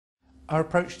Our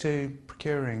approach to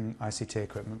procuring ICT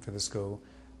equipment for the school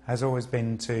has always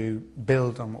been to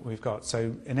build on what we've got.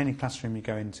 So in any classroom you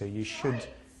go into, you should,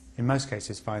 in most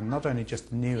cases, find not only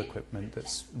just new equipment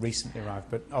that's recently arrived,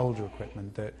 but older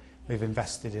equipment that we've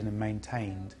invested in and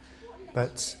maintained.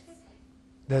 But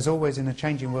there's always, in a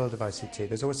changing world of ICT,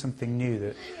 there's always something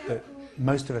new that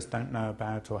most of us don't know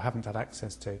about or haven't had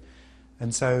access to.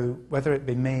 And so whether it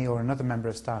be me or another member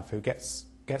of staff who gets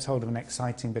hold of an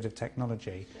exciting bit of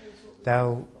technology,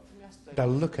 they'll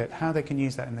look at how they can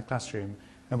use that in the classroom,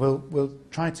 and we'll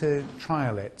try to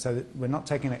trial it so that we're not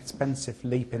taking an expensive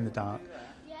leap in the dark.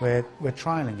 We're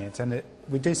trialling it, and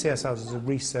we do see ourselves as a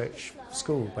research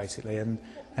school, basically, and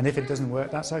if it doesn't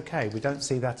work, that's okay. We don't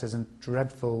see that as a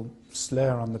dreadful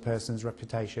slur on the person's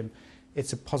reputation.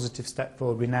 It's a positive step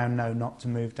forward. We now know not to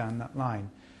move down that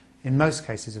line. In most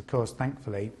cases, of course,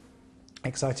 thankfully,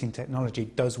 exciting technology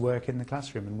does work in the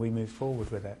classroom, and we move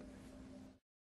forward with it.